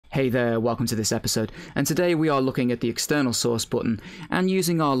Hey there, welcome to this episode, and today we are looking at the external source button and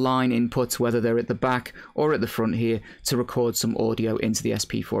using our line inputs, whether they're at the back or at the front here, to record some audio into the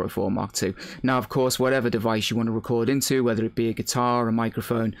SP-404 MKII. Now of course, whatever device you want to record into, whether it be a guitar, a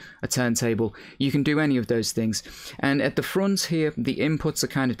microphone, a turntable, you can do any of those things. And at the front here, the inputs are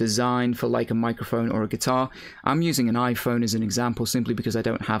kind of designed for like a microphone or a guitar. I'm using an iPhone as an example simply because I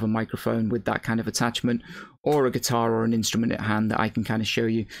don't have a microphone with that kind of attachment, or a guitar or an instrument at hand that I can kind of show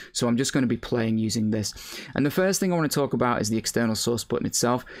you. So I'm just going to be playing using this. And the first thing I want to talk about is the external source button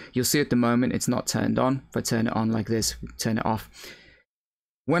itself. You'll see at the moment it's not turned on. If I turn it on like this, turn it off.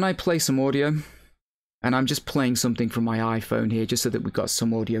 When I play some audio, and I'm just playing something from my iPhone here just so that we've got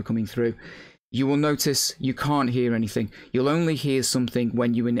some audio coming through, you will notice you can't hear anything. You'll only hear something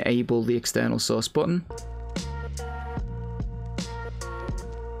when you enable the external source button.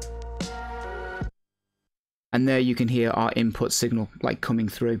 And there you can hear our input signal like coming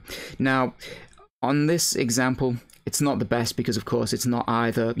through. Now, on this example, it's not the best because of course it's not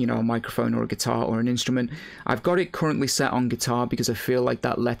either, you know, a microphone or a guitar or an instrument. I've got it currently set on guitar because I feel like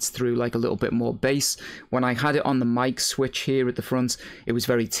that lets through like a little bit more bass. When I had it on the mic switch here at the front, it was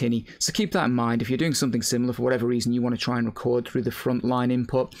very tinny. So keep that in mind. If you're doing something similar, for whatever reason you want to try and record through the front line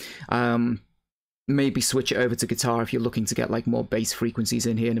input, maybe switch it over to guitar if you're looking to get like more bass frequencies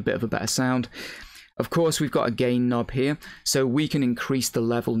in here and a bit of a better sound. Of course, we've got a gain knob here, so we can increase the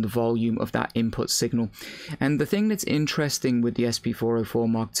level and the volume of that input signal. And the thing that's interesting with the SP-404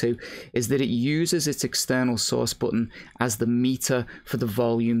 MKII is that it uses its external source button as the meter for the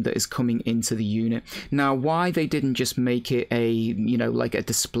volume that is coming into the unit. Now, why they didn't just make it a, you know, like a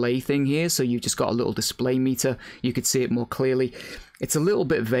display thing here, so you've just got a little display meter, you could see it more clearly. It's a little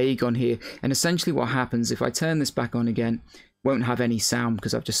bit vague on here, and essentially what happens, if I turn this back on again, won't have any sound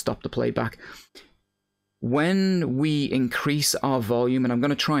because I've just stopped the playback. When we increase our volume, and I'm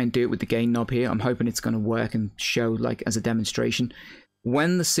going to try and do it with the gain knob here, I'm hoping it's going to work and show like as a demonstration.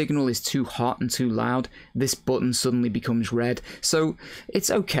 When the signal is too hot and too loud, this button suddenly becomes red. So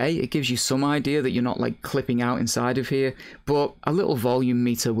it's okay, it gives you some idea that you're not like clipping out inside of here, but a little volume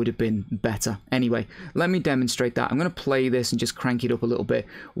meter would have been better. Anyway, let me demonstrate that. I'm going to play this and just crank it up a little bit.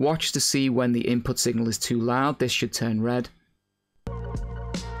 Watch to see when the input signal is too loud. This should turn red.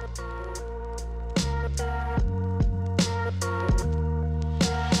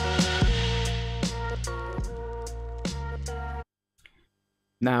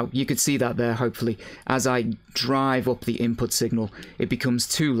 Now, you could see that there, hopefully. As I drive up the input signal, it becomes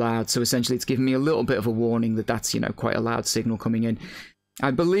too loud, so essentially it's giving me a little bit of a warning that that's, you know, quite a loud signal coming in.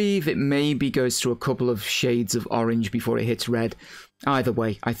 I believe it maybe goes through a couple of shades of orange before it hits red. Either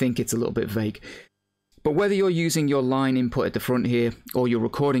way, I think it's a little bit vague. But whether you're using your line input at the front here, or you're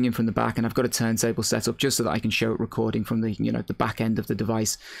recording in from the back, and I've got a turntable set up just so that I can show it recording from the, you know, the back end of the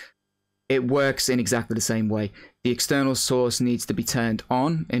device, it works in exactly the same way. The external source needs to be turned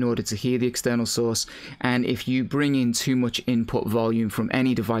on in order to hear the external source, and if you bring in too much input volume from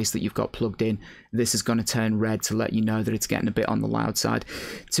any device that you've got plugged in, this is going to turn red to let you know that it's getting a bit on the loud side.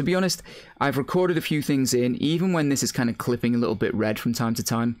 To be honest, I've recorded a few things in, even when this is kind of clipping a little bit red from time to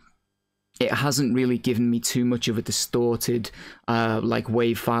time. It hasn't really given me too much of a distorted like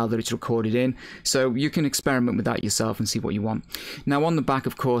wave file that it's recorded in, so you can experiment with that yourself and see what you want. Now on the back,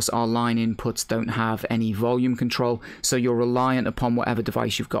 of course, our line inputs don't have any volume control, so you're reliant upon whatever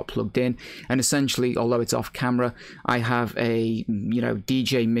device you've got plugged in. And essentially, although it's off camera, I have a, you know,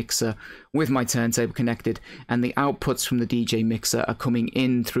 DJ mixer with my turntable connected, and the outputs from the DJ mixer are coming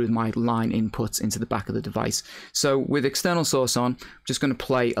in through my line inputs into the back of the device. So with external source on, I'm just going to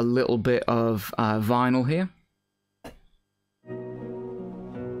play a little bit of vinyl here.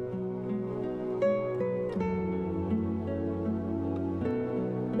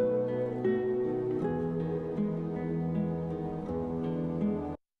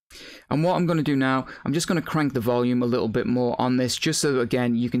 And what I'm going to do now, I'm just going to crank the volume a little bit more on this, just so that,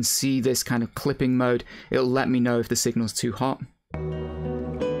 again, you can see this kind of clipping mode. It'll let me know if the signal's too hot.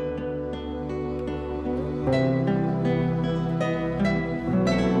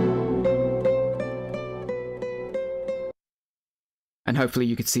 And hopefully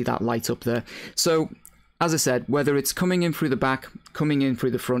you could see that light up there. So, as I said, whether it's coming in through the back, coming in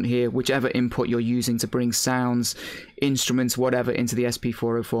through the front here, whichever input you're using to bring sounds, instruments, whatever, into the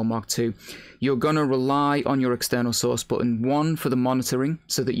SP-404 MKII, you're going to rely on your external source button, one, for the monitoring,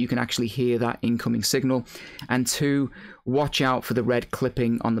 so that you can actually hear that incoming signal, and two, watch out for the red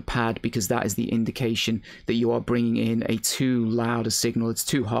clipping on the pad, because that is the indication that you are bringing in a too loud a signal. It's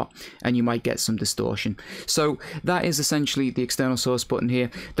too hot and you might get some distortion. So that is essentially the external source button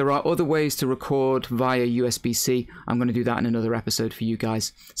here. There are other ways to record via USB-C. I'm going to do that in another episode for you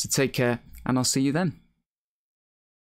guys. So take care, and I'll see you then.